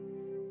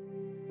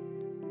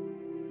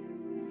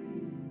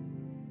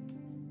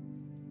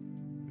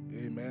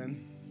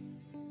Amen.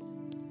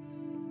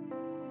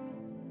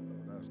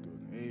 Oh, that's good.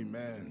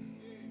 Amen.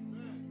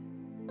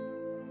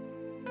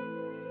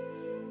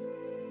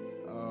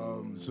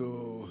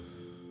 So,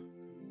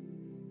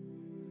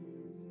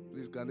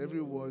 please, can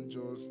everyone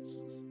just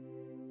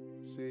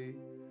say,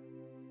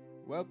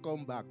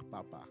 "Welcome back,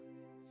 Papa"?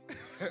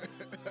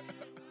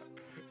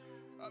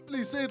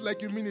 Please say it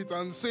like you mean it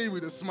and say it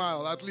with a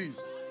smile, at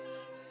least.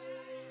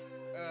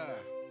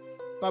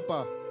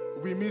 Papa,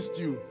 we missed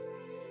you.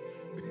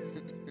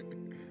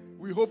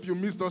 We hope you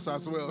missed us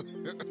as well.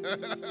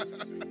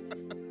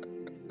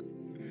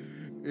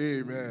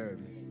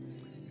 Amen.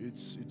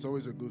 It's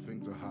always a good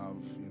thing to have,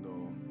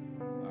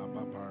 our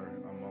Papa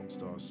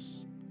amongst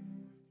us.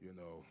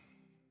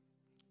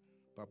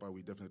 Papa,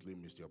 we definitely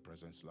missed your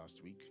presence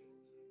last week.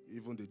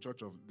 Even the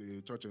church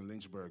in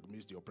Lynchburg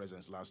missed your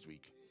presence last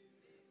week,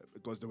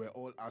 because they were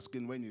all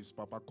asking, when is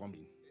Papa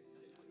coming?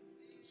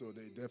 So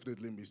they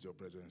definitely missed your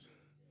presence.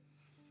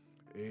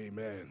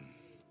 Amen.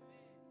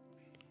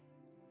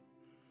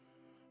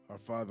 Our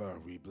Father,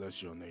 we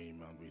bless your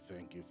name and we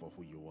thank you for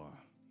who you are.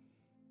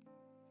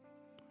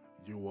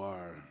 You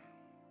are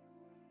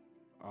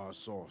our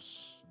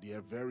source, the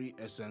very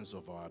essence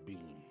of our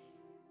being.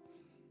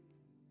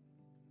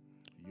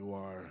 You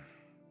are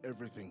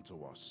everything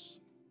to us.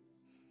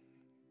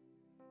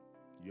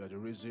 You are the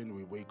reason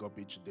we wake up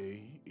each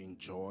day in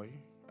joy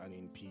and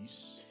in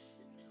peace,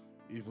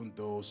 even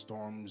though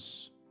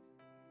storms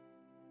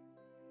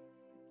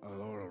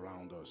are all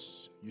around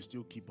us. You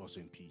still keep us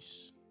in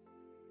peace.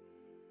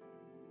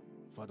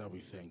 Father, we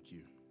thank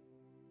you.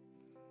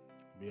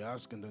 We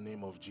ask in the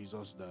name of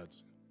Jesus that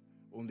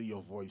only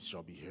your voice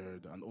shall be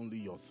heard and only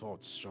your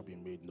thoughts shall be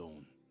made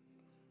known.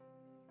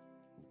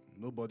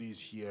 Nobody is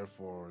here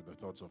for the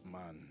thoughts of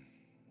man.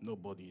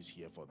 Nobody is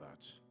here for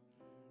that.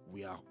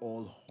 We are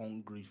all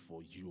hungry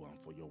for you and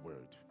for your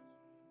word.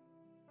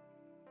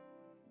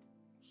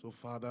 So,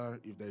 Father,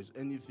 if there is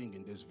anything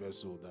in this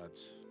vessel that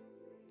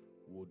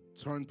would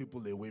turn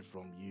people away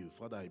from you,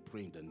 Father, I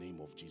pray in the name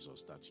of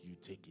Jesus that you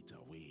take it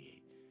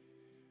away.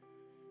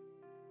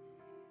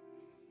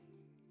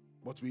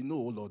 But we know,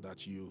 Lord,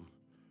 that you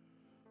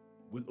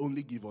will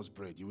only give us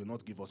bread. You will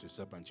not give us a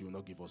serpent. You will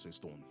not give us a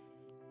stone.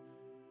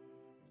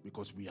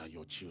 Because we are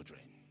your children.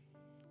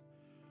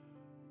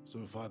 So,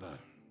 Father,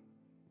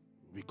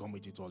 we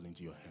commit it all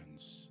into your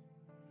hands.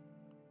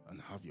 And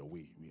have your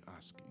way, we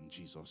ask in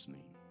Jesus'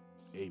 name.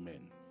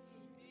 Amen.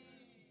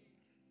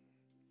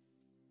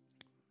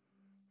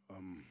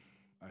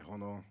 I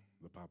honor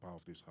the Papa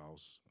of this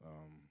house,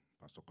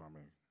 Pastor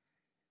Kwame.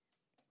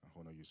 I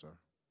honor you, sir.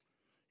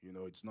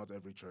 It's not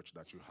every church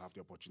that you have the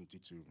opportunity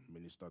to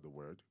minister the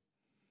word.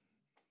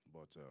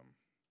 But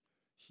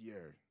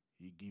here,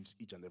 he gives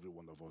each and every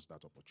one of us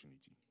that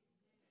opportunity.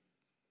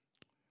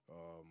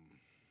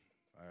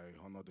 I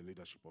honor the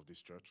leadership of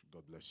this church.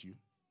 God bless you.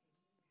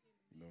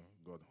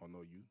 God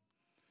honor you.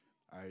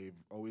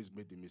 I've always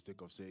made the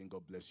mistake of saying,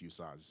 God bless you,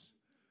 sirs.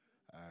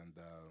 And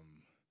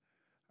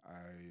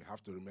I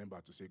have to remember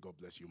to say, God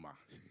bless you, ma.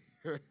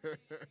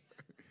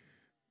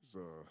 So,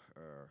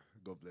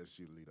 God bless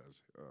you,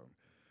 leaders.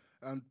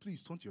 And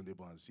please turn to your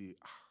neighbor and say,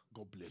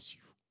 God bless you.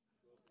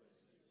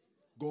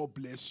 God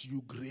bless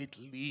you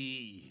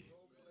greatly.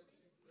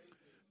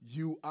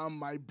 You are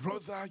my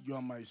brother, you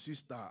are my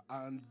sister,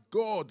 and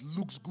God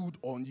looks good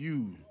on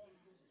you.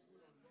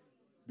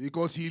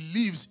 Because he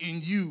lives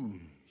in you.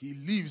 He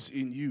lives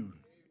in you.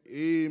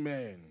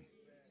 Amen.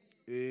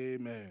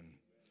 Amen.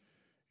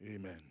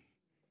 Amen.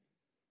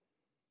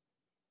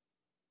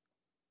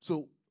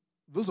 So,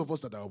 those of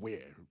us that are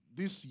aware,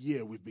 this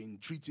year we've been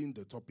treating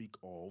the topic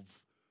of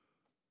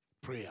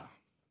prayer.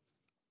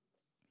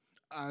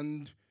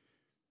 And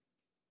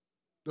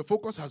the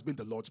focus has been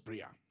the Lord's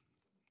Prayer.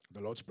 The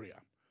Lord's Prayer.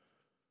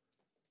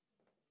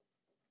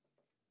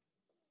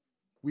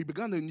 We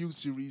began a new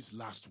series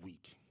last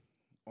week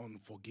on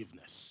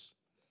forgiveness.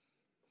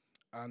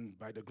 And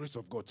by the grace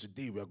of God,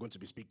 today we are going to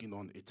be speaking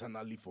on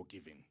eternally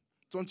forgiven.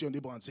 Turn to your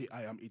neighbor and say,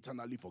 I am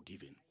eternally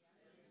forgiven.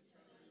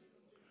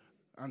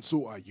 And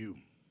so are you.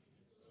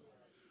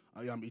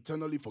 I am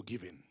eternally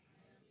forgiven.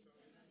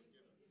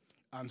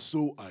 And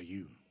so are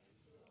you.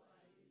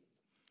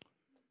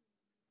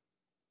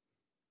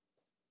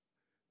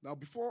 Now,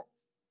 before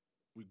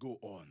we go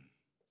on,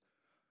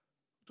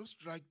 just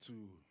try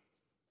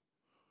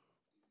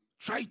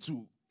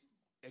to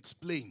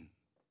explain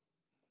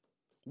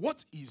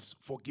what is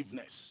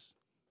forgiveness.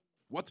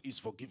 What is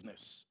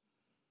forgiveness?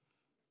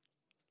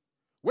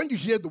 When you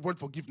hear the word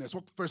forgiveness,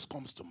 what first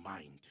comes to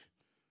mind?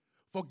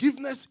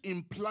 Forgiveness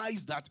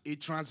implies that a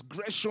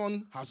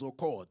transgression has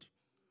occurred.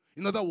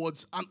 In other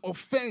words, an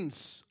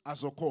offense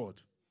has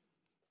occurred.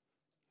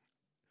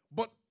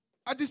 But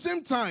at the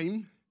same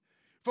time,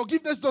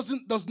 forgiveness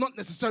does not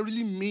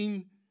necessarily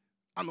mean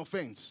an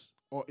offense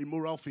or a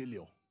moral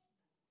failure.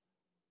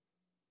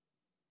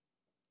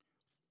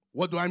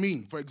 What do I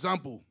mean? For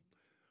example,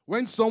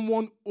 when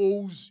someone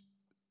owes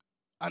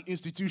an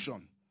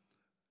institution,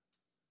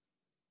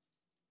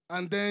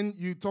 and then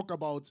you talk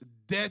about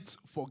debt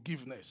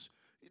forgiveness,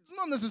 It's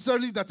not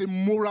necessarily that a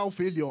moral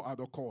failure had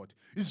occurred.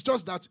 It's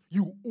just that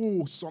you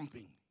owe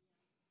something.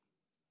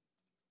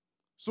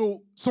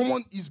 So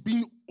someone is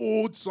being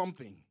owed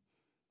something.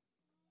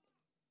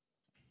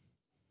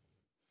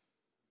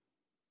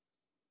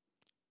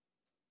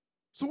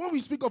 So when we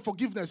speak of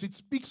forgiveness, it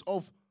speaks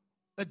of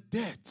a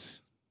debt.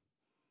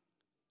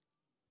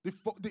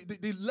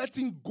 The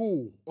letting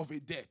go of a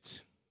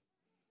debt.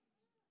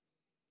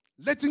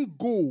 Letting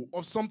go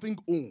of something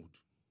owed.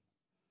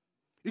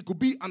 It could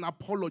be an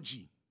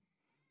apology.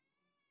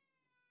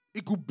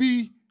 It could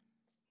be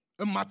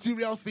a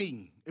material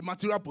thing, a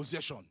material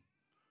possession.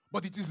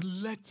 But it is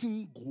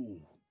letting go.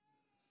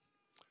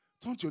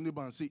 Turn to your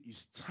neighbor and say,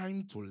 it's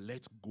time to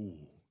let go.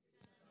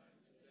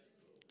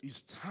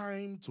 It's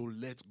time to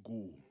let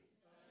go.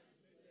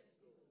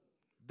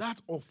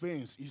 That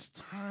offense, is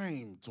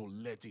time to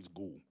let it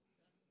go.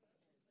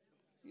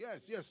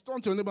 Yes.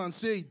 Turn to your neighbor and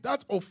say,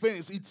 that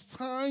offense, it's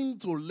time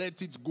to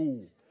let it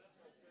go.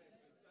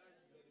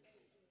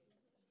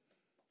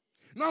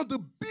 Now the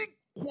big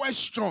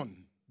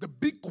question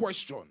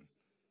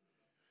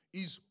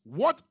is,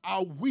 what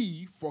are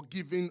we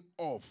forgiven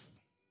of?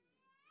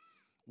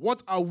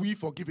 What are we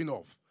forgiven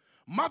of?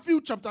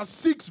 Matthew chapter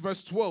 6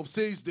 verse 12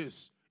 says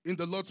this in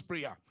the Lord's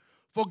Prayer.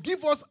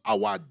 Forgive us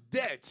our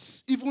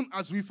debts, even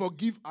as we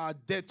forgive our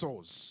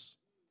debtors.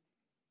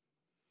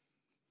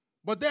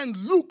 But then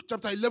Luke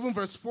chapter 11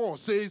 verse 4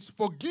 says,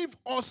 forgive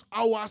us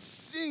our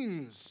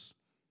sins,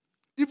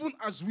 even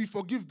as we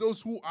forgive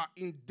those who are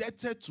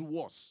indebted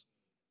to us.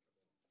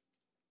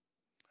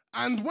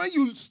 And when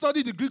you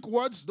study the Greek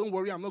words, don't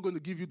worry, I'm not going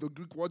to give you the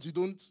Greek words. You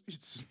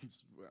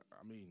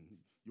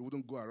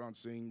wouldn't go around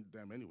saying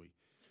them anyway.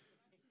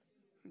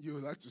 You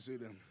would like to say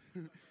them.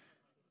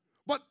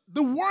 But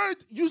the word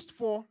used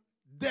for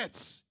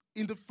debts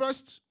in the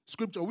first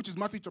scripture, which is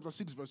Matthew chapter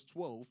 6 verse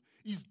 12,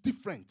 is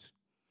different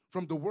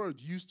from the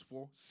word used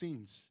for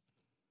sins.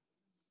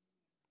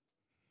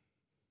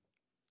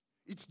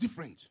 It's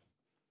different.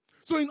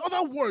 So in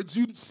other words,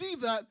 you see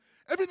that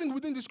everything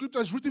within the scripture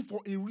is written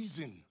for a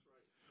reason.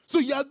 So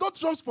you are not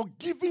just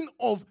forgiving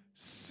of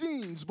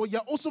sins, but you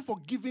are also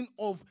forgiving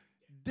of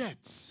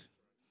debts.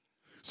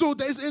 So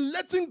there is a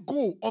letting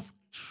go of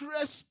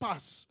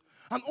trespass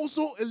and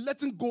also a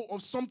letting go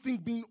of something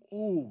being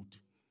owed.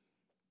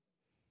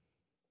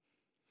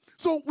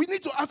 So we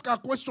need to ask our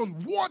question,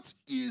 what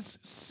is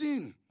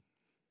sin?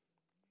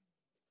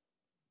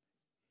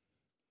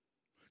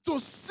 So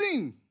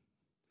sin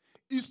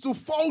is to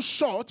fall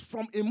short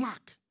from a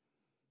mark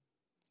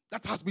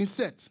that has been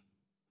set.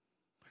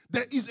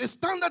 There is a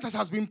standard that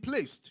has been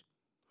placed,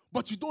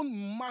 but you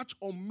don't match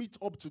or meet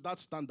up to that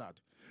standard.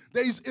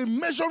 There is a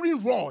measuring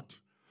rod,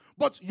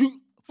 but you,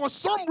 for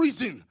some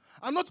reason,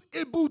 are not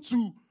able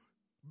to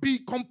be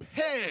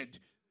compared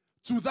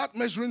to that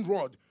measuring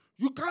rod.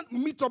 You can't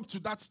meet up to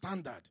that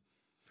standard.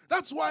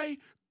 That's why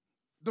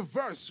the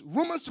verse,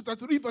 Romans chapter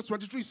 3 verse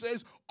 23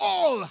 says,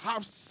 all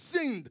have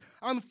sinned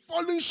and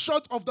fallen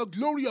short of the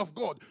glory of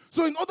God.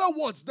 So in other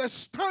words, the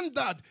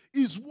standard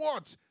is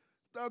what?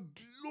 The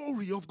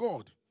glory of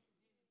God.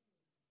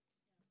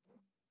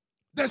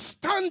 The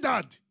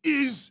standard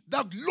is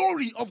the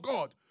glory of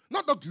God,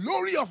 not the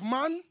glory of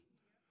man.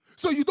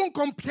 So you don't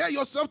compare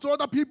yourself to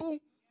other people.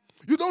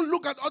 You don't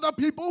look at other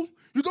people.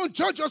 You don't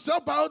judge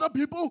yourself by other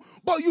people,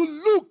 but you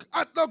look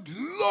at the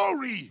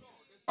glory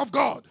of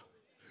God.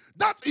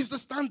 That is the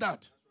standard.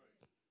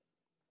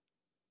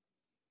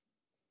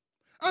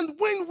 And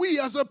when we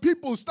as a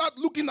people start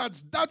looking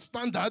at that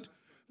standard,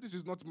 this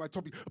is not my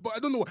topic, but I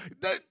don't know.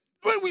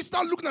 When we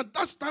start looking at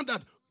that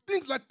standard,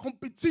 things like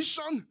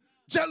competition,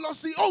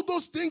 jealousy, all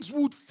those things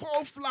would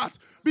fall flat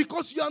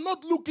because you are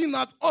not looking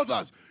at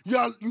others.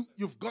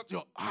 You've got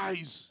your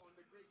eyes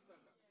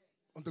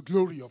on the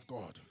glory of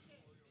God.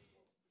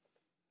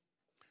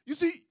 You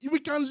see, we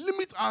can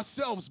limit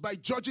ourselves by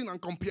judging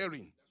and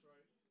comparing.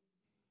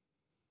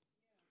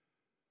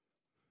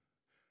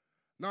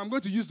 Now, I'm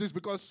going to use this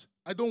because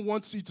I don't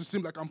want it to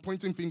seem like I'm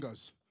pointing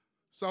fingers.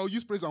 So I'll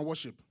use praise and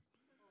worship.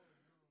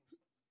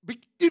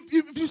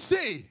 If you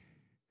say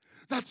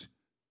that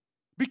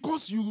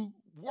because you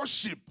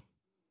worship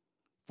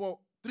for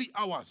 3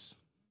 hours,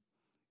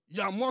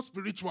 you are more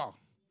spiritual,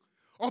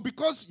 or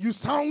because you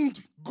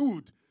sound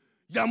good,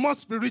 you are more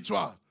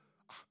spiritual,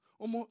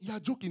 you are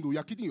joking though, you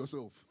are kidding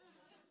yourself.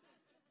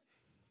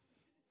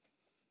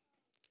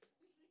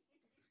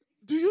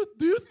 Do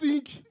you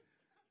think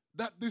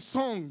that the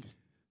song,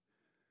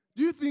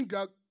 do you think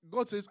that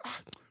God says,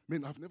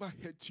 man, I've never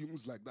heard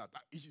tunes like that.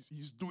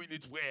 He's doing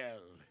it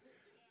well.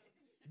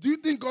 Do you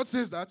think God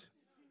says that?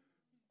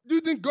 Do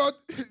you think God,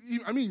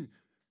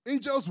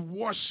 angels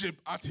worship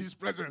at his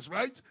presence,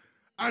 right?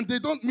 And they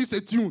don't miss a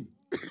tune.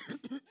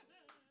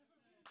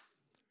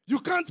 You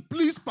can't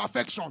please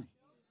perfection.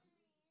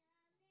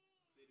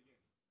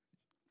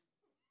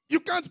 You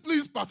can't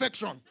please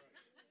perfection.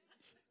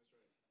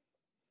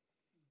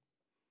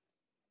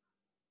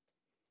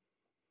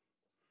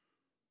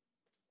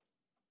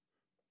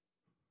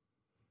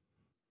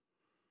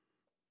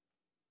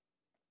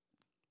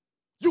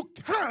 You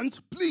can't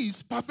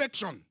please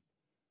perfection.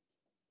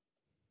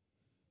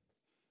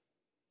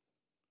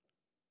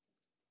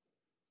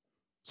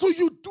 So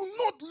you do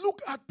not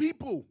look at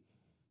people.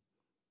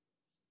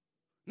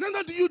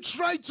 Neither do you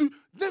try to.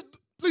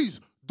 Please,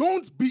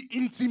 don't be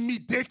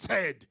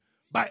intimidated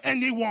by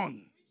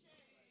anyone.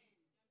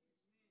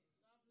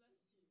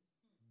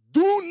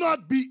 Do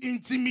not be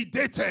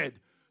intimidated.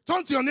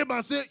 Turn to your neighbor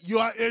and say, you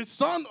are a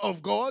son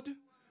of God,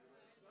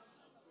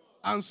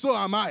 and so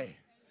am I.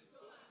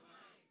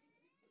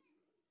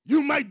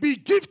 You might be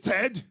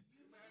gifted,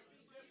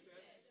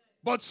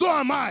 but so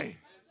am I.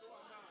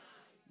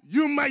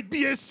 You might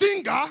be a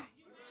singer,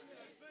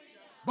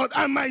 but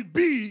I might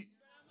be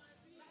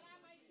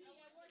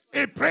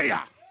a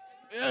prayer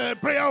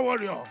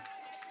warrior.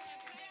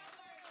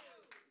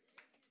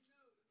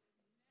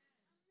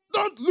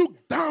 Don't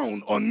look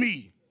down on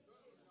me.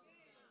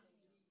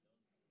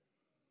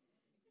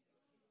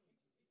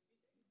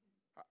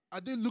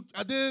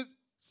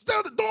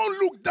 Still don't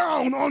look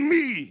down on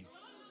me.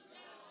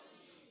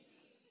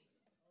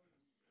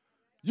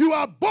 You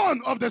are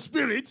born of the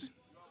Spirit,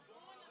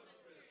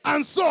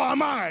 and so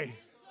am I.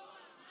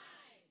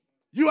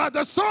 You are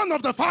the son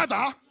of the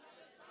Father,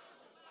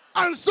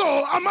 and so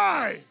am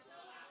I.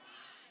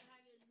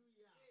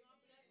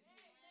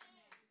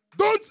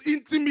 Don't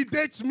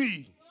intimidate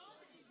me.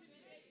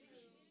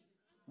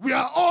 We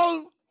are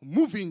all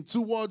moving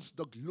towards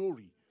the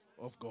glory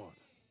of God.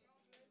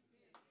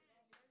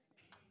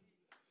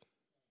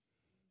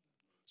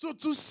 So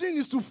to sin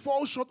is to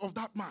fall short of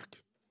that mark.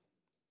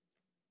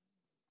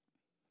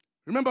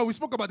 Remember, we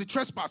spoke about the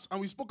trespass and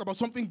we spoke about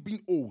something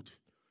being owed.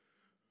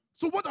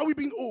 So what are we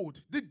being owed?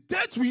 The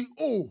debt we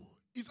owe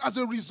is as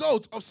a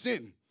result of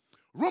sin.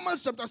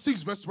 Romans chapter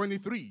 6 verse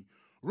 23.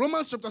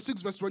 Romans chapter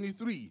 6 verse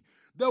 23.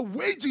 The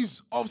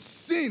wages of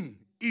sin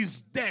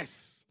is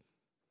death.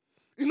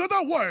 In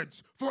other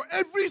words, for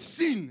every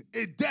sin,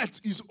 a debt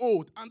is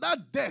owed, and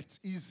that debt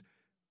is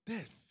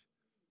death.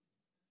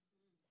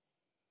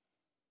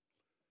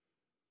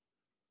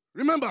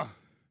 Remember,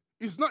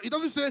 it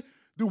doesn't say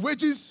the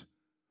wages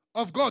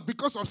of God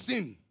because of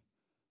sin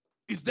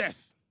is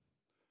death.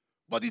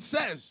 But it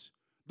says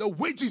the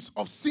wages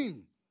of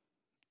sin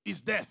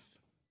is death.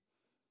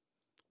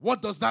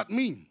 What does that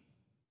mean?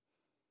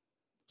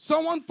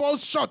 Someone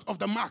falls short of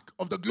the mark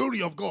of the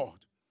glory of God.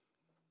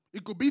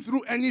 It could be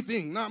through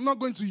anything. Now, I'm not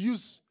going to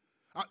use,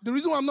 the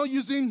reason why I'm not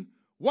using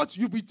what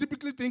you would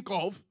typically think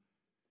of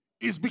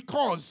is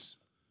because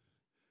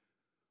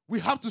we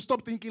have to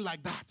stop thinking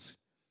like that.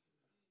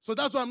 So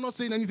that's why I'm not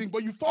saying anything.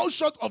 But you fall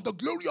short of the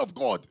glory of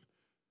God.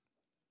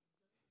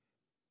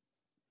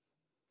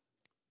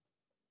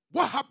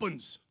 What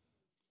happens?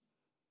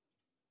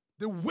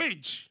 The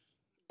wage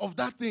of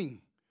that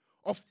thing,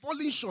 of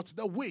falling short,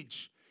 the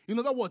wage, in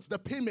other words, the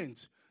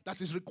payment that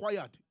is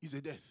required is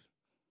a death.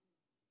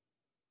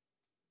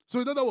 So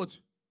in other words,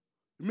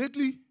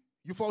 immediately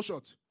you fall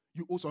short,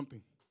 you owe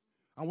something.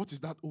 And what is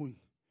that owing?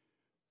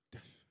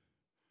 Death.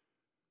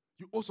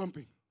 You owe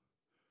something.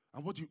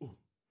 And what do you owe?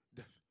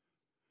 Death.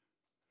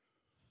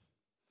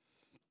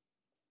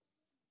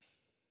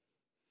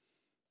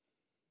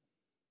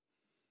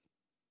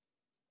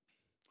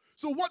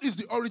 So what is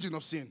the origin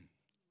of sin?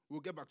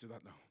 We'll get back to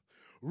that now.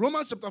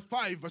 Romans chapter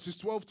 5 verses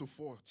 12 to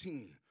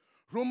 14.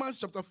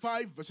 Romans chapter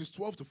 5 verses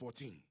 12 to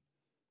 14.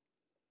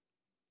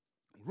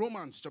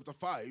 Romans chapter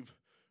 5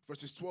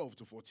 verses 12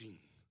 to 14.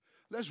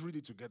 Let's read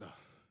it together.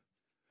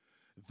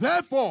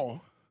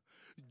 Therefore,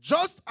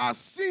 just as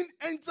sin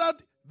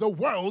entered the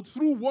world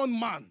through one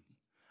man,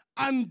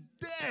 and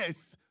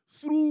death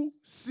through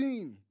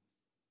sin,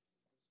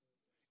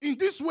 in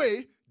this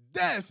way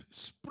death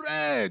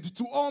spread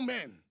to all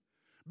men,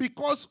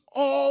 because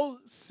all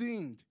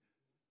sinned.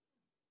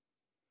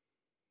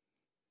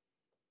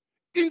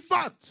 In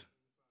fact,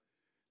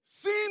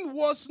 sin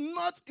was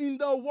not in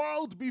the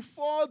world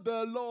before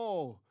the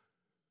law.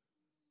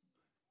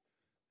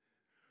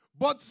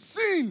 But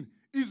sin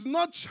is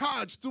not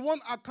charged to one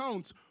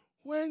account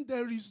when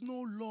there is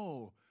no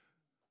law.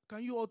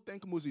 Can you all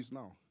thank Moses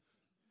now?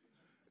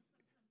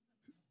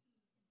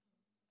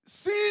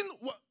 Sin,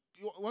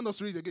 you want us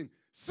to read again?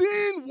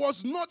 Sin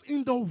was not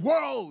in the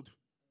world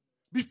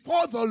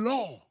before the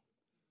law.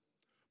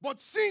 But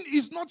sin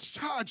is not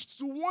charged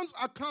to one's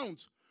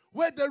account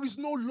where there is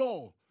no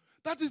law.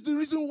 That is the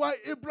reason why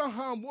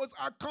Abraham was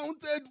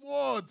accounted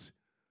what?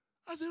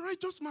 As a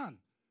righteous man.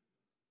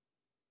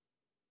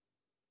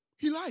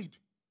 He lied.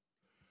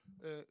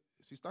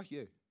 Sister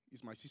here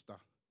is my sister.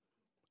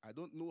 I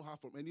don't know her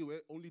from anywhere,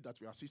 only that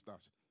we are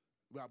sisters.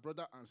 We are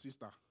brother and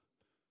sister.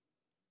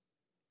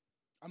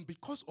 And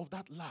because of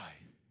that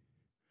lie,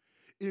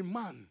 a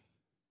man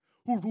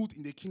who ruled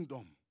in the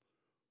kingdom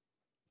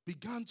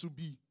began to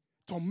be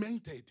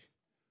tormented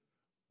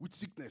with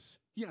sickness,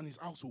 he and his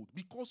household,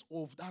 because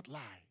of that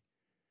lie.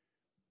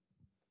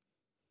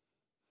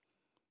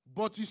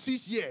 But you see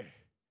here,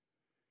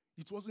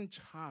 it wasn't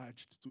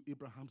charged to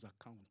Abraham's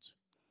account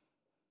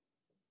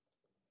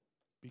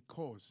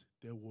because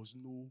there was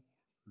no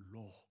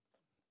law.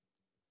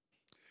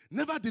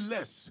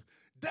 Nevertheless,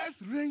 death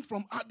reigned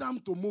from Adam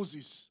to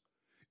Moses,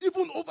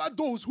 even over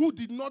those who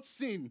did not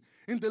sin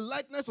in the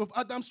likeness of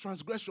Adam's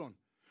transgression.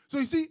 So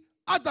you see,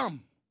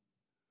 Adam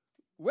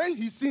when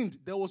he sinned,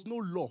 there was no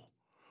law.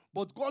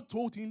 But God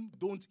told him,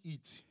 don't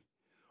eat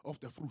of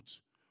the fruit.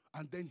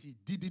 And then he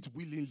did it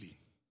willingly.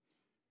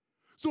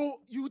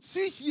 So you would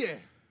see here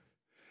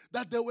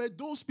that there were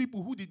those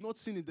people who did not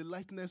sin in the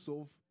likeness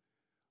of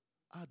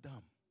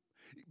Adam.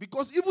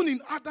 Because even in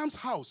Adam's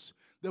house,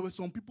 there were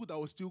some people that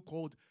were still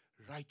called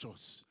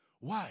righteous.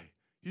 Why?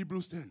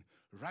 Hebrews 10.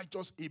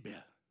 Righteous Abel.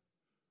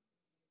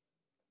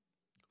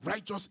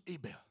 Righteous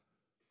Abel.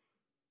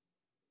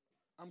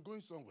 I'm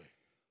going somewhere.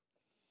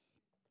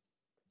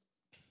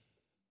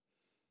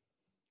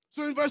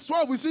 So in verse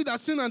 12, we see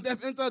that sin and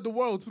death entered the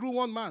world through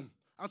one man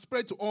and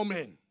spread to all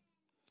men.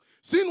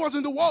 Sin was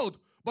in the world,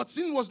 but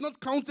sin was not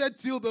counted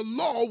till the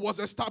law was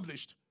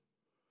established.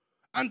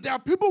 And there are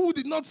people who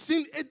did not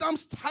sin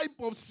Adam's type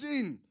of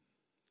sin.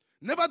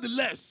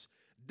 Nevertheless,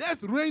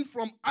 death reigned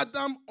from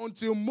Adam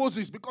until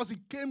Moses because it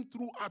came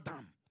through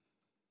Adam.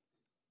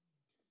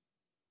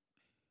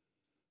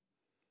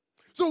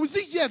 So we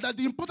see here that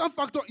the important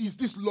factor is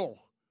this law.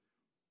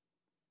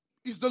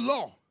 Is the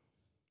law.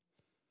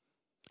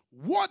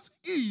 What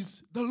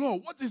is the law?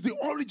 What is the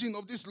origin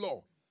of this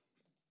law?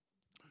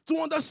 To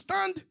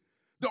understand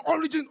the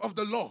origin of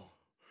the law,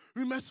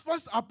 we must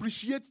first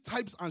appreciate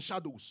types and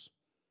shadows.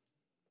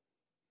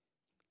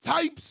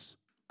 Types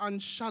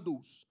and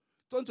shadows.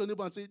 Turn to your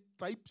neighbor and say,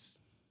 types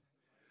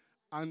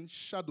and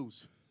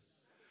shadows.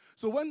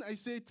 So when I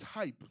say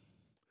type,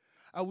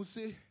 I will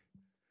say,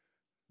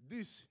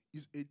 this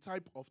is a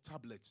type of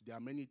tablet. There are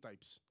many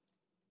types.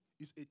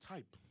 It's a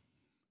type.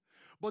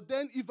 But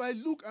then if I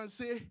look and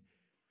say,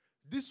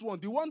 this one,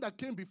 the one that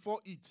came before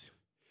it,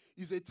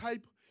 is a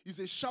type, is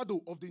a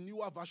shadow of the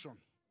newer version.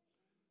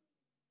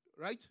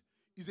 Right?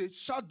 Is a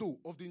shadow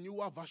of the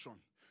newer version.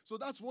 So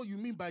that's what you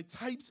mean by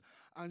types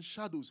and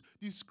shadows.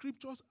 The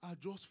scriptures are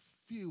just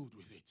filled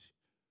with it.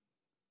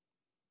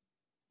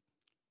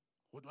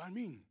 What do I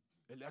mean?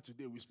 Earlier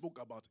today we spoke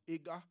about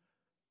Hagar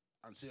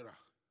and Sarah.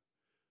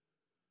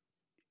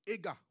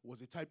 Hagar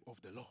was a type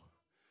of the law.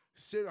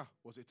 Sarah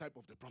was a type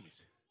of the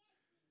promise.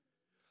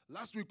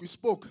 Last week we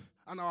spoke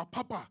and our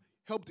papa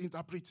helped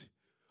interpret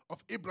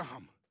of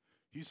Abraham,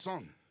 his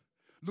son,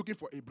 looking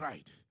for a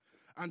bride.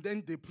 And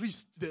then the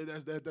priest,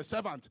 the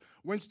servant,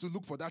 went to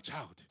look for that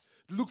child.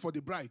 Look for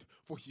the bride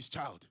for his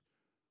child.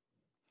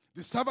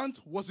 The servant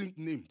wasn't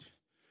named.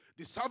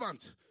 The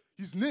servant,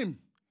 his name,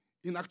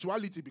 in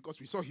actuality, because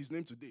we saw his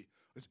name today,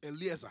 is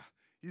Eliezer.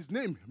 His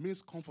name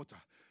means comforter.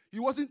 He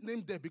wasn't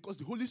named there because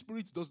the Holy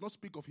Spirit does not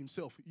speak of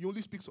himself. He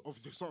only speaks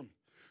of the Son.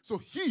 So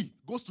he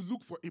goes to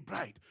look for a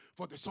bride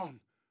for the Son.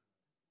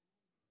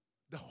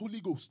 The Holy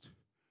Ghost.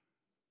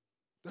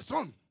 The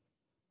Son.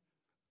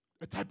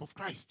 A type of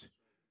Christ.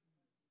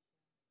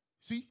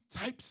 See,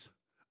 types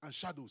and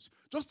shadows.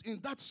 Just in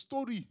that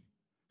story.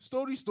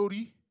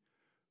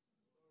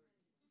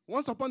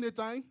 Once upon a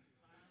time.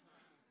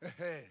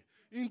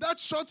 In that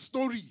short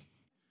story,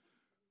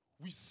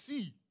 we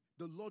see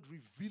the Lord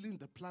revealing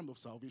the plan of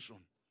salvation.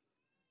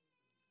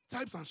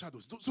 Types and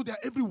shadows. So they are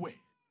everywhere.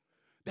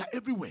 They are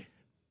everywhere.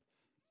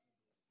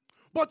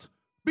 But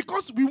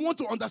because we want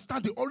to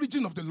understand the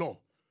origin of the law,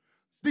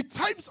 the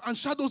types and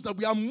shadows that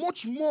we are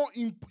much more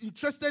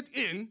interested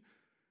in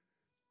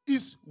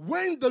is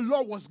when the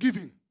law was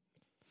given.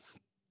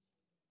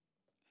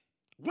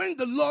 When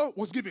the law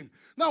was given.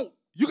 Now,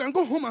 you can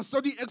go home and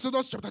study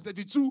Exodus chapter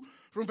 32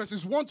 from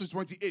verses 1 to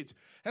 28.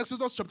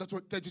 Exodus chapter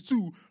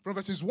 32 from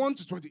verses 1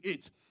 to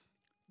 28.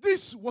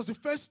 This was the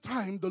first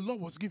time the law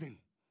was given.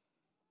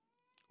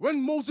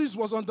 When Moses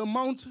was on the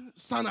Mount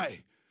Sinai,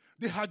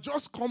 they had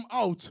just come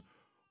out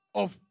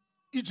of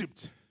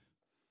Egypt.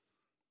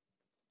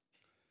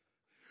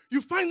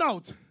 You find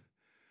out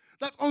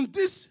that on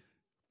this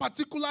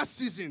particular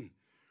season,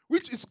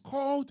 which is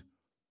called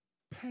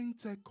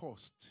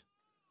Pentecost,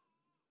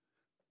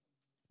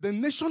 the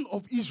nation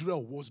of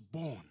Israel was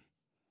born.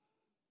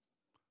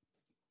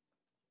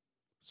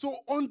 So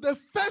on the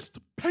first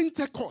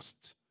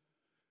Pentecost,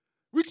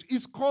 which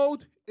is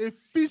called a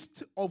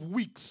Feast of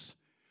Weeks,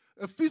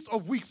 a Feast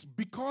of Weeks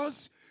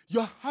because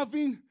you're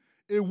having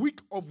a week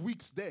of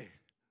weeks there.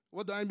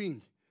 What do I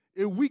mean?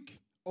 A week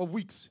of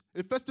weeks,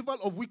 a festival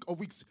of week of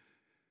weeks.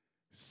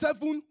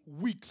 7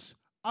 weeks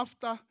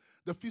after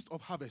the Feast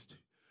of Harvest,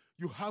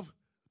 you have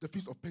the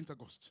Feast of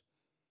Pentecost.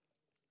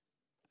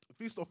 The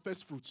Feast of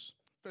First Fruits.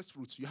 First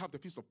fruits, you have the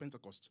Feast of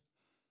Pentecost.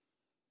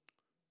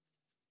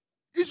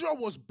 Israel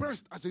was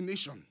birthed as a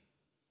nation.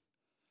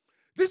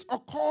 This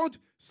occurred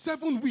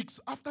 7 weeks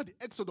after the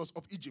exodus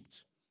of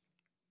Egypt.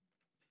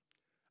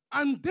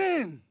 And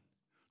then,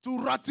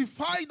 to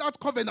ratify that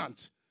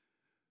covenant,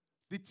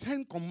 the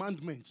 10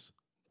 commandments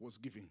was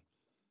given.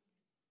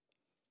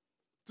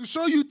 To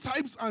show you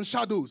types and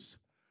shadows,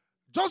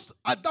 just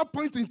at that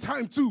point in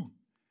time too,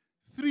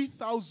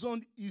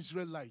 3,000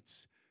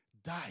 Israelites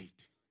died.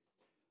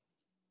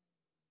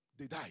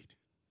 They died.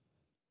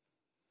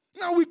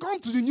 Now we come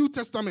to the New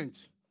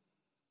Testament.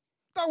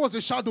 That was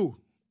a shadow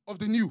of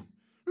the new.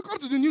 We come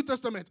to the New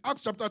Testament,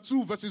 Acts chapter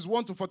 2, verses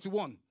 1 to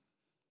 41.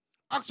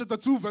 Acts chapter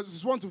 2,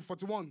 verses 1 to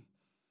 41.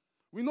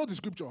 We know the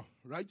scripture,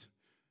 right? It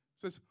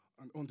says,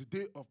 And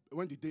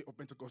when the day of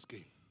Pentecost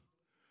came,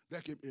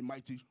 there came a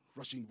mighty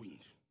rushing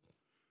wind.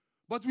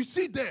 But we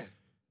see there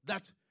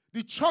that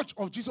the church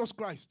of Jesus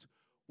Christ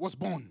was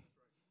born.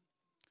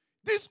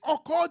 This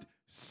occurred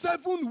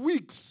 7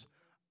 weeks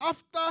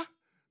after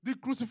the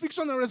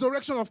crucifixion and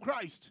resurrection of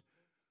Christ,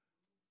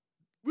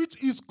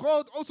 which is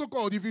also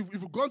called, if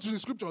you've gone to the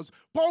scriptures,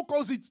 Paul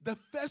calls it the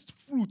first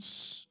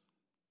fruits.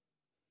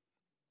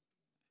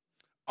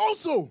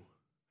 Also,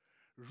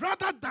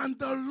 rather than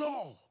the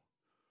law,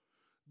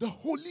 the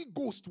Holy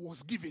Ghost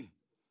was given.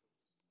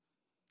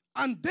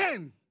 And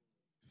then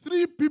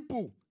 3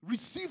 people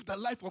received the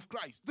life of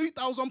Christ.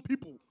 3,000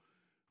 people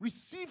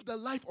received the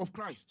life of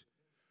Christ.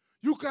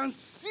 You can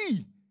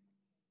see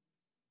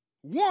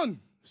one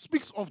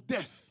speaks of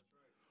death.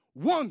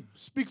 One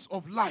speaks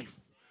of life.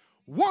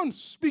 One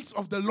speaks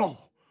of the law.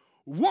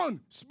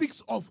 One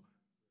speaks of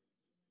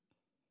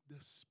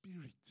the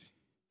Spirit.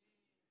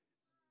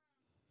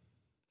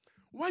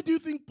 Why do you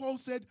think Paul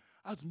said,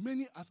 as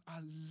many as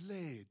are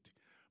led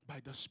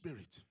by the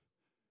Spirit?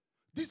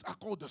 These are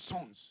called the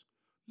sons.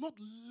 Not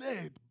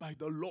led by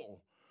the law,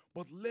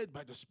 but led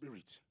by the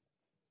Spirit.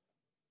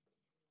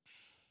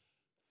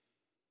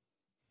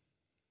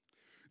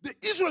 The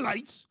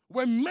Israelites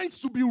were meant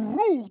to be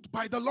ruled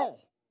by the law.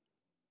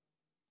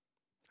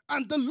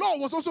 And the law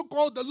was also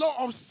called the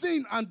law of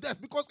sin and death,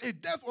 because a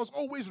death was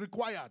always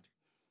required.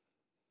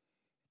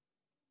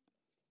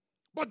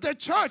 But the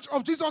church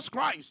of Jesus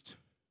Christ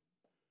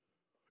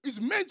is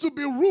meant to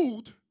be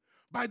ruled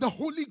by the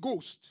Holy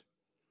Ghost.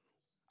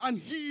 And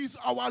He is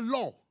our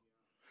law.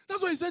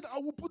 That's why He said, I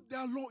will put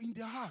their law in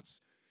their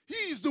hearts. He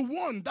is the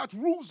one that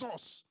rules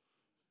us.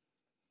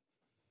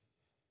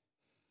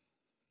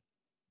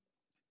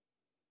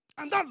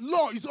 And that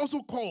law is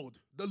also called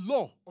the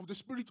law of the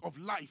Spirit of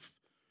life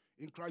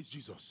in Christ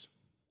Jesus.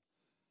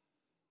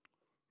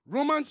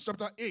 Romans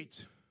chapter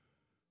 8,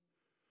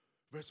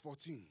 verse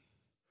 14.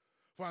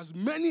 For as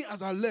many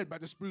as are led by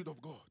the Spirit of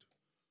God,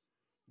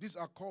 these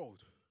are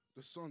called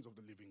the sons of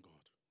the living God.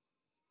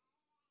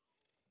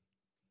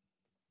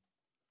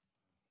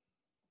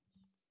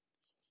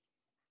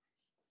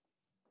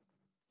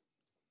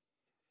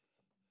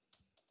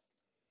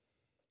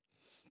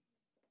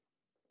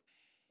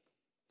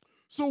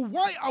 So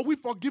why are we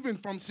forgiven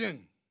from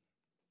sin?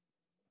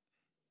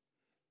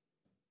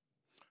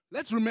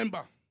 Let's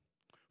remember,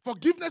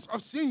 forgiveness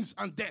of sins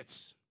and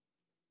debts.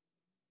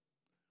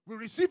 We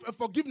receive a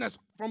forgiveness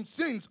from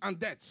sins and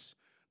debts.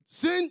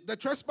 Sin, the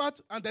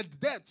trespass, and the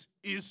debt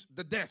is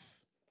the death.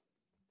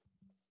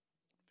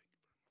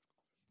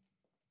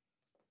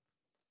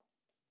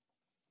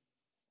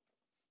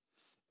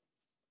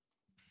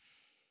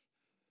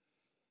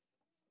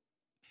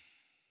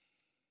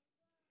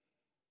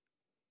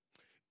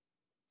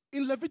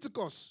 In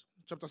Leviticus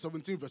chapter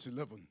 17, verse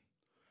 11,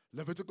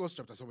 Leviticus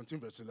chapter 17,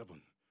 verse 11,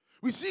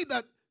 we see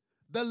that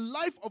the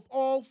life of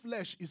all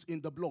flesh is in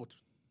the blood.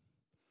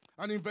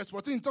 And in verse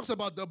 14, it talks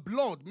about the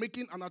blood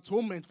making an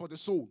atonement for the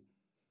soul.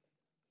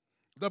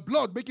 The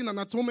blood making an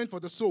atonement for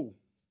the soul.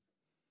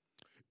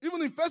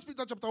 Even in 1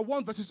 Peter chapter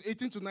 1, verses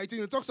 18 to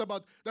 19, it talks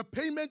about the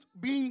payment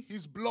being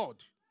His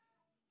blood.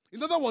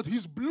 In other words,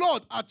 His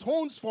blood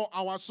atones for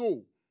our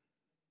soul.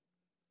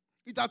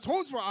 It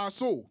atones for our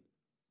soul.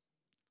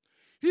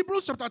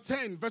 Hebrews chapter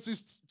 10,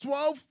 verses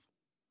 12,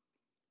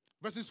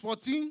 verses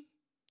 14,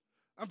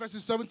 and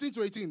verses 17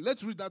 to 18.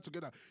 Let's read that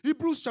together.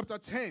 Hebrews chapter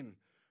 10,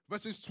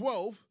 verses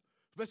 12,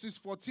 verses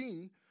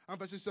 14, and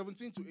verses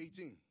 17 to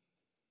 18.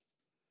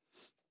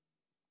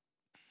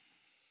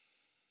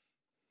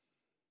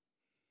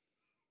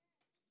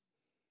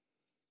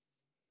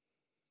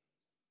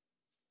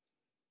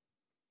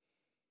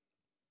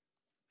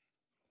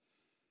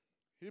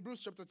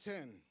 Hebrews chapter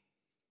 10,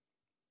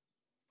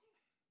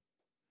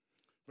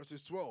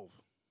 verses 12.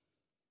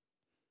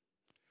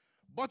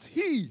 But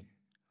He,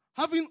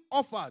 having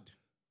offered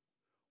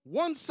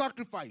one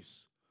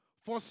sacrifice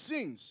for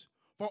sins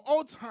for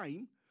all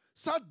time,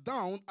 sat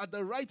down at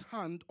the right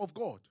hand of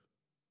God.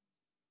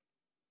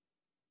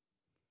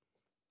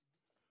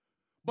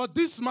 But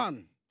this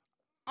man,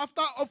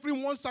 after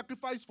offering one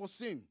sacrifice for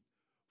sin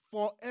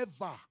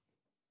forever,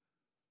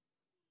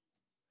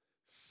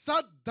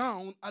 sat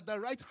down at the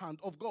right hand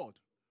of God.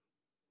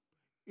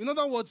 In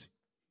other words,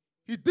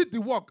 He did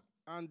the work.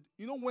 And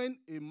you know when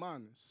a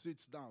man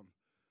sits down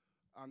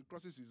and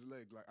crosses his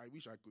leg, like I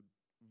wish I could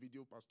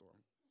video pastor.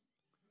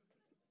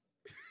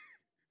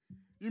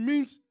 It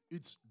means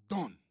it's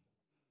done.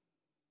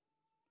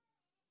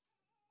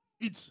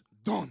 It's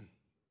done.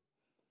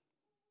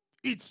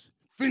 It's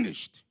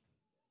finished.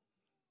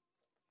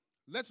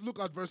 Let's look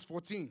at verse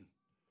 14.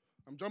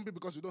 I'm jumping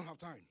because we don't have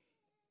time.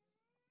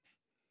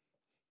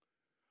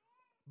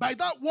 By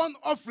that one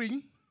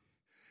offering,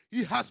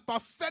 He has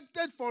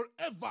perfected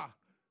forever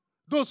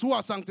those who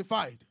are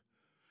sanctified.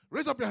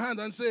 Raise up your hand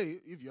and say,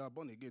 if you are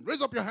born again,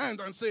 raise up your hand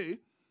and say,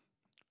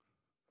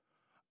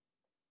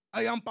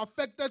 I am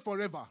perfected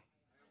forever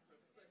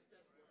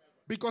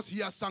because He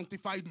has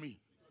sanctified me.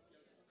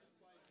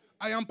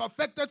 I am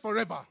perfected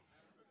forever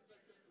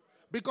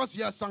because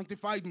He has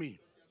sanctified me.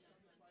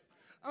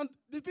 And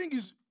the thing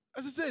is,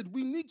 as I said,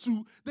 we need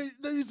to,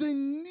 there is a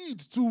need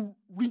to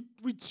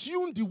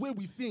retune the way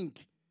we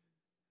think.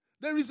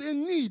 There is a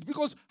need,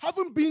 because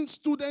having been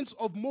students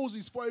of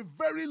Moses for a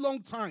very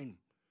long time,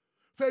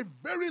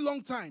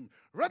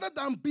 rather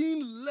than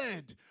being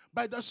led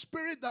by the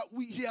Spirit that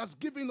He has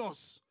given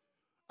us.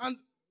 And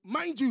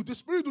mind you, the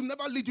Spirit will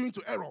never lead you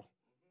into error.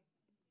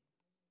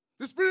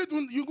 The Spirit,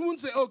 you won't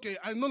say, okay,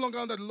 I'm no longer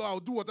under the law, I'll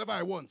do whatever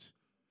I want.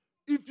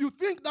 If you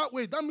think that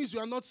way, that means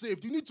you are not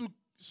saved. You need to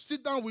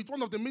sit down with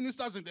one of the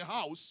ministers in the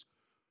house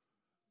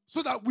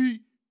so that we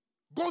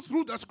go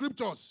through the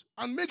scriptures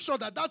and make sure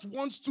that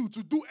wants to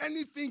do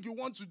anything you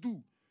want to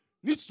do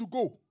needs to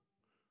go.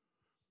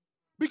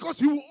 Because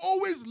He will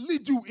always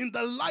lead you in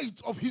the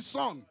light of His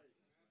Son.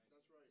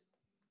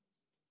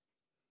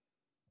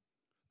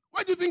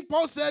 Why do you think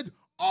Paul said,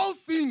 all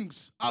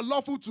things are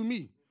lawful to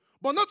me,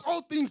 but not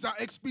all things are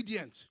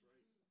expedient?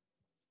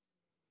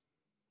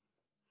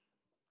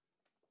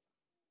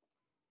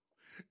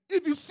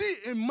 If you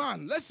see a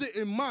man, let's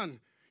say a man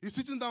is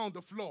sitting down on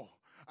the floor,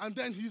 and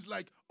then he's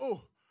like,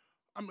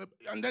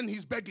 and then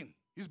he's begging.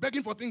 He's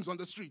begging for things on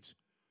the street.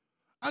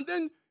 And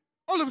then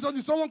all of a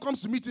sudden someone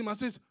comes to meet him and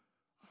says,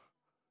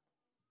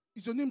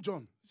 is your name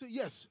John? He said,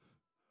 yes.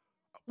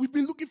 We've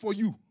been looking for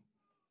you.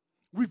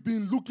 We've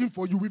been looking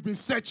for you. We've been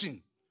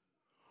searching.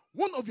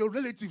 One of your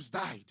relatives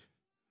died,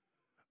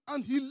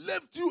 and he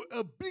left you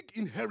a big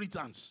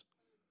inheritance.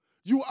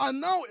 You are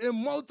now a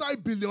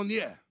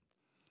multi-billionaire.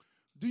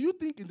 Do you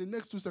think in the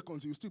next 2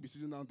 seconds you'll still be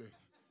sitting down there?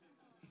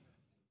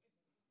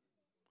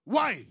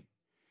 Why?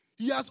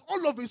 He has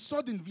all of a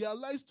sudden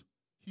realized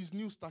his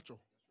new stature.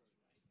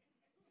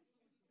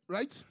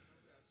 Right?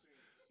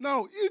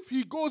 Now, if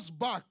he goes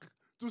back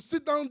to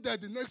sit down there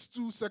the next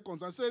 2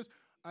 seconds and says,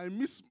 I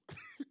miss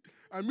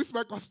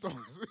my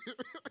customers.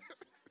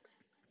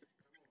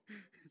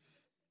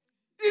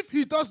 If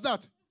he does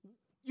that,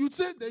 you'd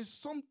say there's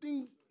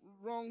something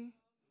wrong.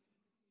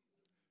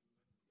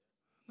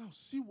 Now,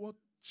 see what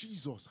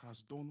Jesus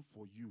has done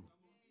for you.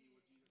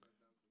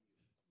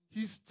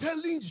 He's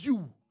telling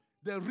you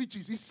the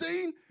riches. He's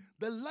saying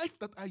the life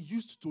that I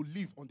used to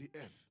live on the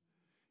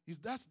earth,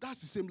 that's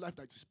the same life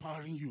that is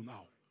powering you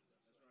now.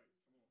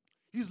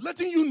 He's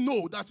letting you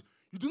know that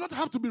you do not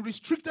have to be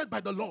restricted by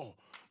the law,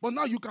 but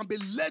now you can be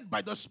led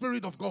by the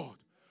Spirit of God.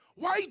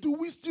 Why do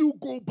we still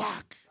go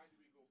back?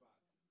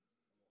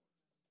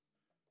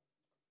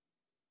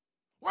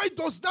 Why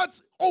does that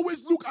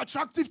always look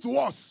attractive to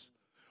us?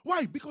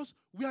 Why? Because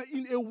we are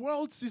in a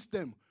world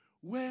system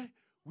where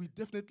we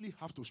definitely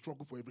have to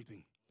struggle for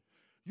everything.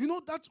 You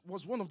know, that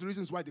was one of the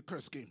reasons why the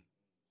curse came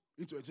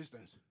into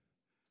existence.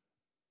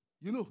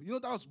 You know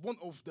that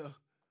was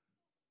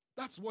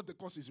that's what the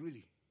curse is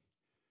really.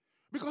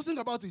 Because think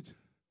about it.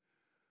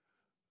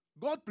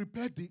 God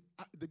prepared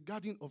the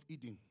Garden of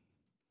Eden.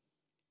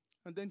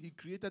 And then He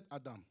created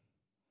Adam.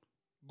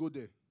 Go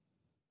there.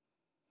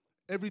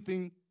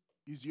 Everything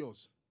is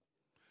yours.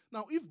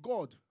 Now, if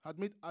God had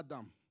made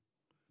Adam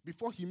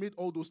before He made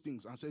all those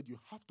things and said, you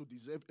have to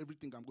deserve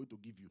everything I'm going to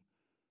give you,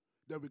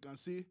 then we can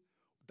say,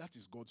 that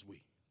is God's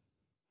way.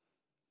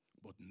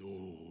 But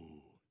no.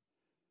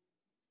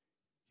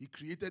 He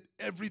created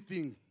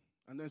everything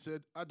and then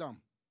said, Adam,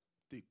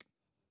 take.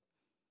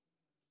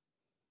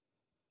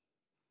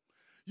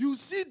 You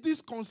see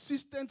this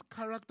consistent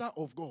character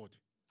of God.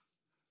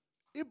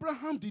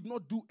 Abraham did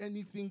not do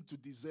anything to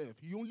deserve.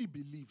 He only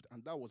believed,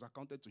 and that was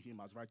accounted to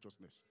him as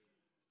righteousness.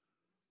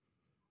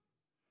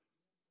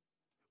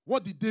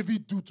 What did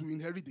David do to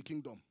inherit the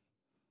kingdom?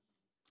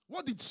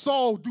 What did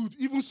Saul do?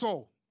 Even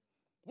Saul.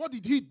 What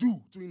did he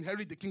do to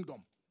inherit the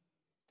kingdom?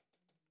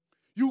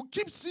 You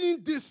keep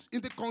seeing this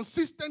in the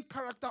consistent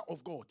character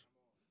of God.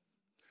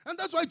 And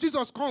that's why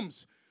Jesus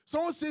comes.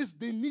 Someone says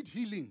they need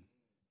healing.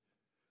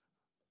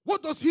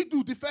 What does He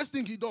do? The first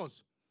thing He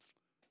does,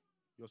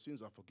 your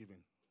sins are forgiven.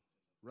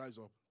 Rise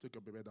up, take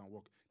your bed and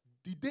walk.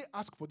 Did they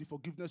ask for the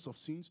forgiveness of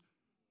sins?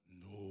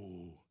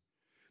 No.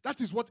 That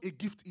is what a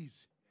gift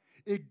is.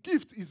 A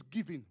gift is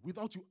given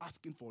without you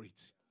asking for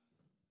it.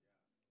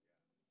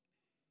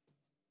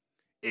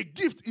 A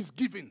gift is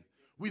given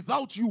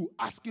without you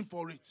asking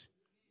for it.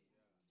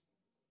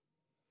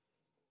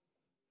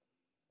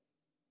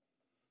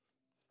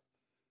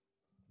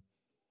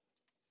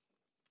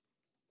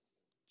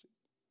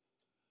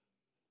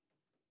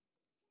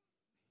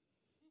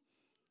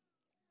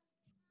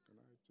 Can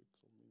I take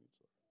some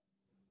minutes?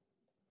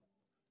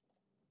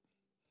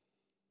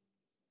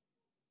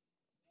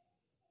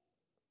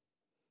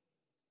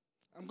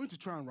 I'm going to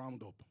try and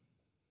round up.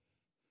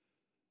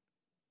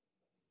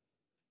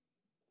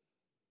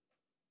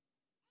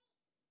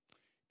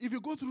 If you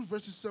go through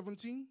verses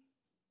 17,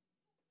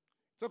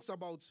 it talks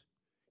about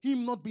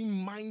Him not being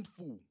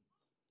mindful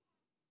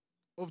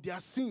of their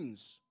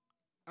sins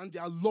and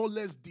their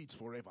lawless deeds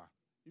forever.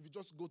 If you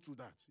just go through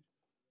that,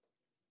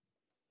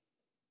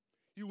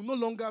 He will no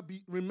longer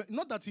be,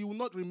 not that He will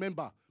not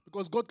remember,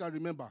 because God can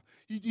remember.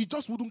 He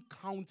just wouldn't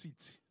count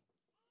it.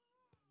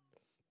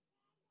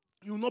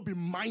 He will not be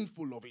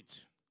mindful of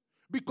it.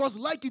 Because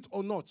like it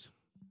or not,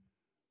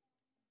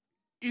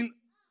 in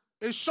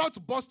a short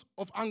burst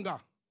of anger,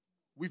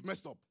 we've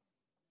messed up.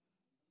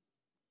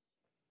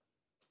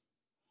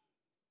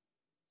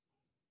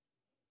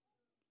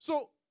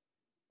 So,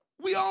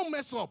 we all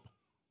mess up.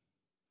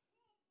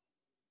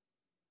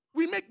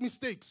 We make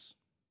mistakes.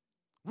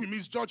 We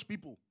misjudge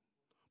people.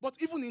 But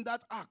even in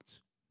that act,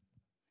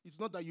 it's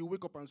not that you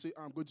wake up and say,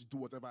 I'm going to do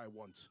whatever I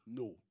want.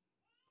 No,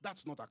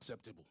 that's not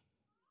acceptable.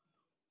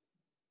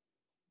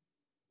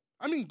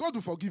 I mean, God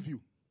will forgive you.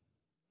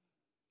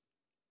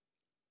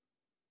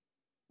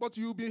 But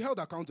you'll be held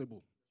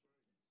accountable.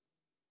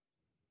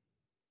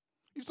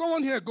 If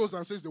someone here goes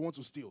and says they want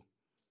to steal,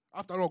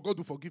 after all, God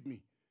will forgive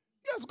me.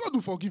 Yes, God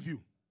will forgive you.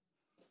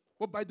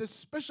 But by the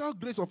special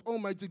grace of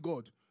Almighty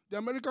God, the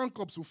American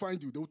cops will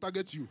find you. They will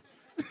target you.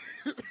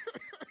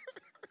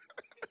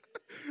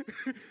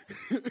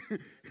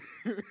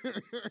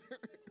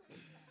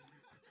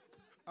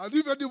 And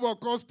if anyone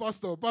calls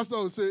pastor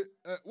will say,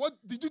 what,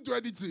 did you do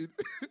anything?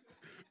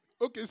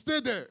 Okay, stay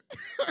there.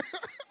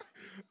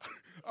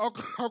 I'll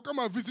come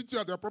and visit you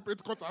at the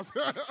appropriate quarters.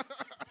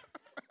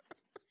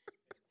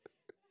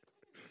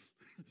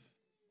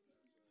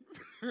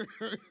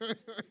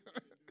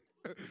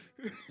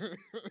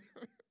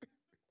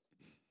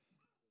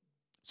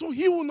 So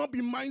he will not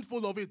be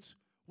mindful of it.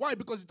 Why?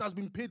 Because it has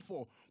been paid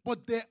for.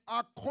 But there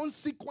are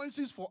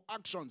consequences for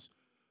actions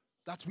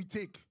that we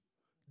take.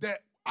 There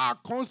are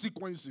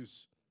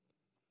consequences.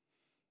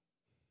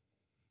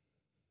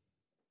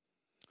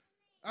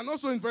 And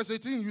also in verse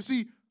 18, you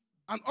see,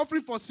 an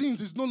offering for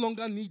sins is no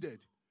longer needed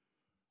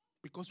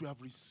because we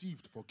have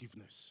received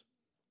forgiveness.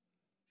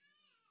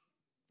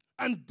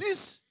 And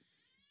this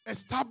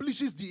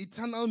establishes the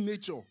eternal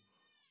nature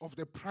of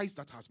the price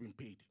that has been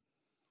paid.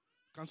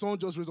 Can someone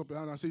just raise up their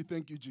hand and say,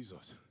 thank you,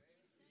 Jesus?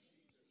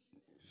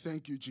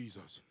 Thank you,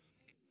 Jesus.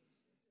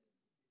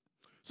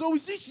 So we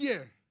see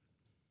here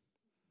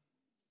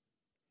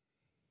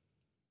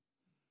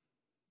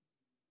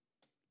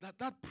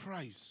that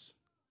price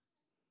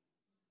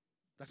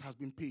that has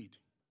been paid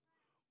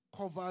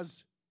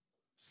covers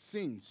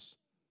sins.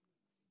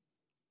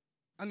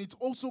 And it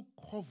also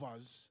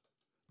covers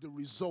the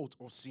result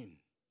of sin.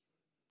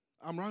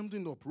 I'm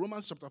rounding up.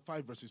 Romans chapter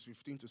 5, verses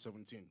 15 to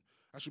 17.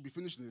 I should be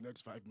finished in the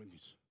next 5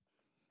 minutes.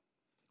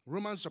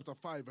 Romans chapter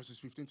 5, verses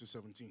 15 to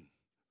 17.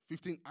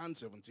 15 and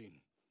 17.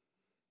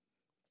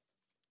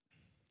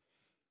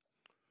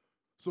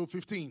 So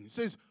 15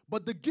 says,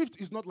 but the gift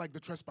is not like the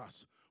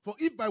trespass. For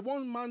if by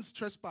one man's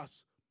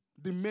trespass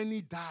the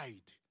many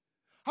died,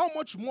 how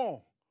much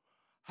more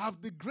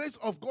have the grace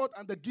of God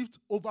and the gift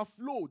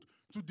overflowed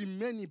to the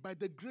many by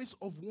the grace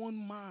of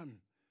one man,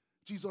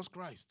 Jesus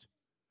Christ?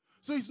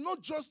 So it's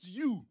not just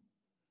you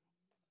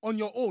on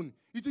your own.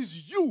 It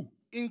is you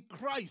in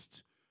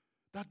Christ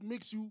that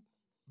makes you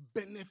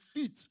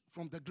benefit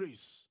from the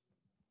grace.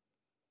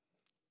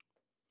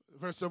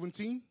 Verse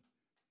 17.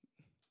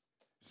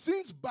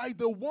 Since by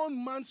the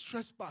one man's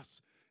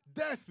trespass,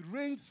 death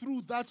reigned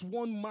through that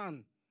one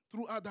man,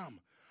 through Adam,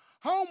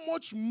 how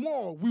much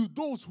more will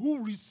those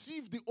who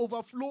receive the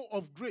overflow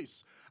of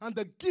grace and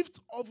the gift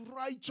of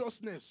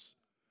righteousness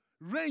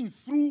reign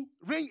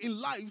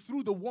in life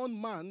through the one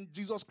man,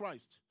 Jesus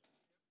Christ?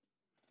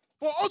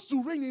 For us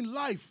to reign in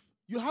life,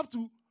 you have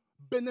to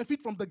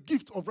benefit from the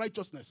gift of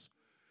righteousness.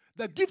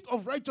 The gift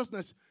of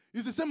righteousness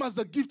is the same as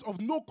the gift of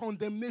no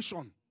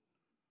condemnation.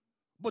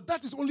 But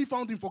that is only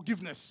found in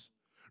forgiveness.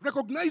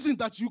 Recognizing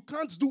that you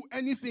can't do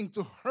anything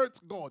to hurt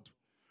God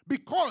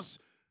because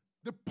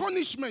the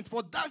punishment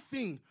for that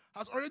thing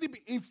has already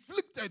been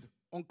inflicted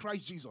on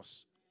Christ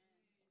Jesus.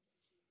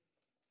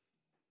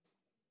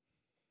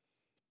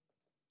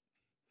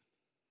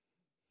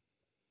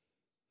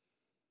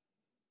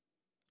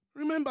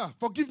 Remember,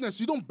 forgiveness,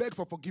 you don't beg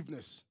for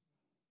forgiveness.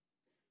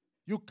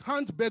 You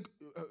can't beg.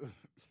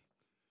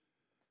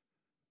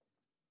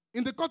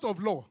 In the court of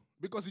law,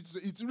 because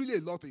it's really a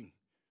law thing.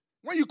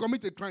 When you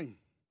commit a crime,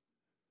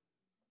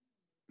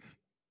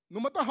 no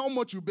matter how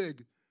much you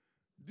beg,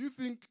 do you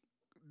think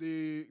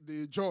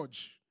the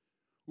judge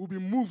will be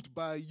moved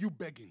by you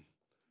begging?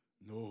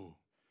 No.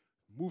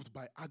 Moved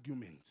by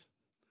argument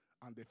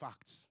and the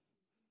facts.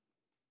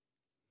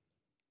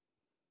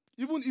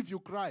 Even if you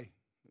cry,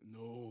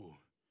 no.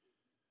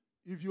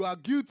 If you are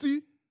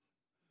guilty,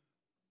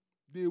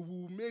 they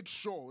will make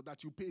sure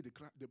that you pay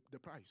the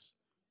price.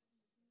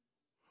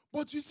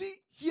 But you see,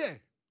 here,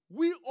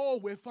 we all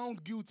were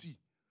found guilty,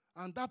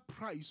 and that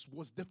price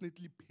was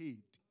definitely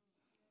paid.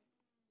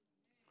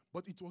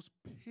 But it was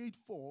paid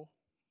for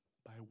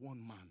by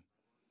one man.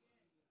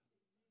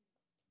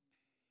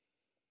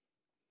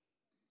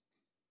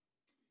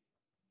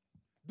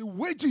 The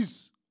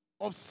wages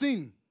of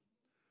sin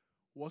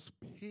was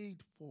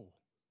paid for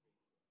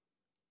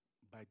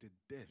by the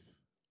death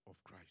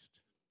of Christ,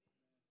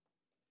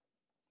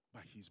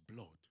 by his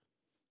blood,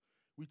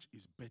 which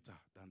is better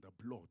than the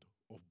blood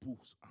of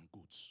bulls and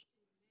goats.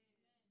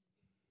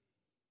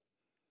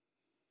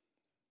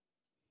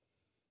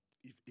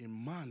 If a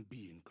man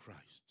be in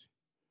Christ,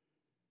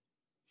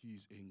 he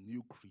is a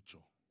new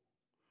creature.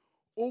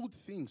 Old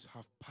things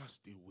have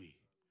passed away,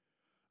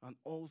 and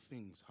all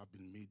things have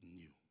been made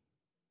new.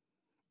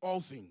 All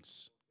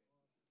things.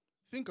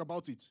 Think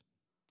about it.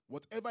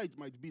 Whatever it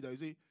might be that you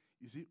say,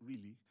 is it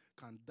really?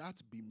 Can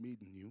that be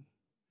made new?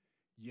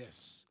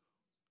 Yes.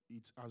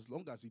 It's as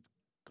long as it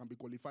can be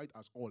qualified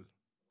as all.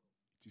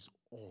 It is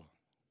all.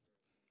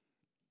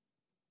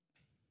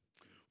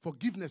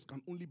 Forgiveness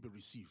can only be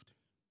received.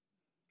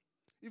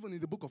 Even in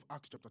the book of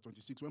Acts chapter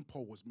 26, when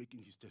Paul was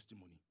making his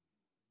testimony,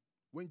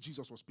 when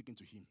Jesus was speaking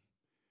to him,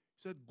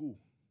 he said, go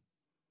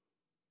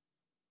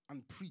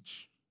and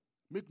preach,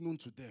 make known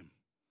to them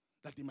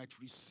that they might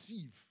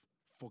receive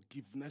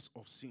forgiveness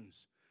of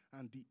sins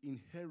and the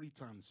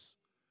inheritance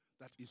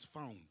that is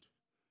found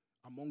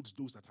amongst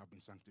those that have been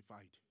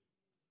sanctified.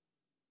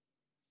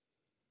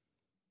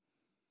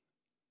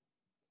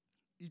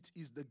 It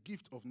is the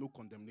gift of no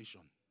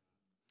condemnation.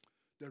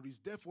 There is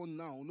therefore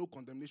now no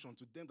condemnation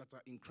to them that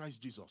are in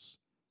Christ Jesus,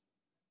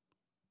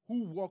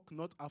 who walk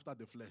not after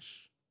the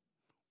flesh.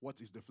 What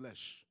is the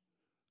flesh?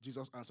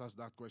 Jesus answers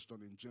that question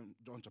in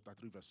John chapter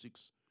 3 verse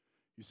 6.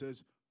 He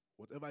says,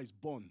 whatever is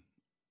born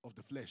of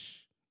the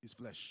flesh is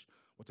flesh.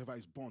 Whatever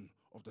is born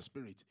of the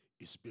spirit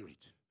is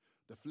spirit.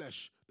 The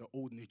flesh, the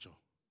old nature,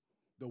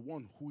 the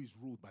one who is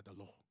ruled by the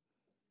law.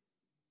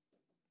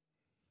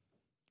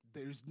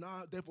 There is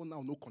now, therefore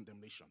now no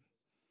condemnation.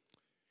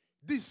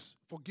 This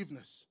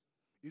forgiveness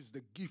is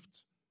the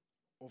gift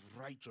of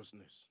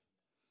righteousness.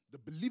 The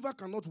believer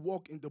cannot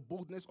walk in the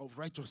boldness of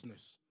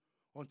righteousness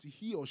until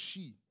he or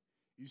she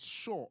is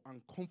sure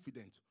and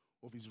confident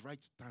of his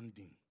right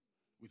standing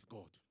with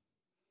God.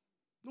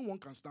 No one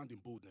can stand in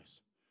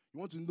boldness. You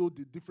want to know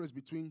the difference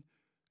between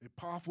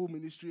a powerful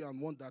ministry and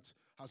one that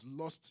has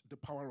lost the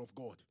power of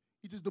God?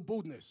 It is the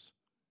boldness,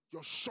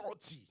 your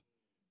surety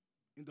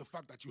in the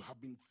fact that you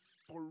have been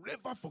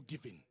forever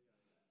forgiven.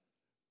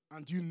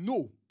 And you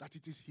know that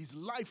it is his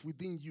life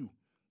within you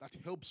that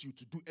helps you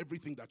to do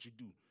everything that you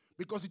do.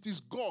 Because it is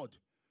God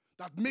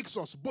that makes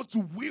us both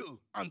to will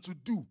and to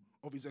do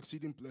of his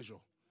exceeding pleasure.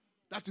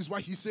 That is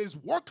why he says,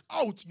 work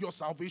out your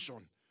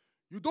salvation.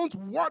 You don't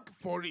work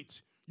for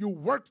it. You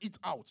work it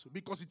out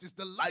because it is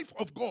the life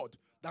of God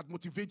that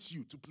motivates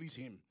you to please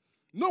him.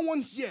 No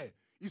one here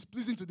is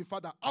pleasing to the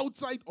Father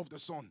outside of the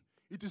Son.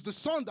 It is the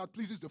Son that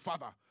pleases the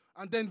Father.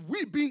 And then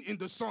we being in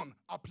the Son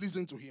are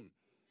pleasing to him.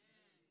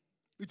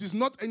 It is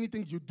not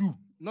anything you do,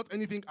 not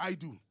anything I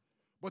do,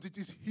 but it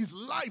is his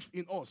life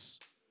in us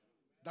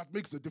that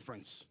makes the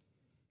difference.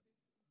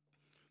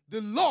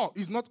 The law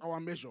is not our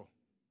measure.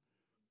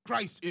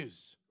 Christ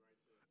is.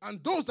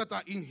 And those that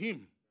are in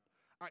him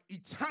are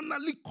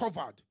eternally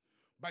covered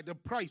by the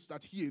price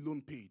that he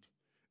alone paid.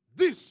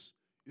 This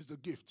is the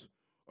gift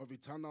of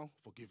eternal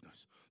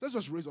forgiveness. Let's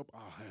just raise up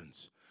our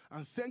hands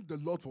and thank the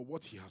Lord for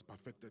what he has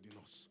perfected in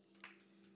us.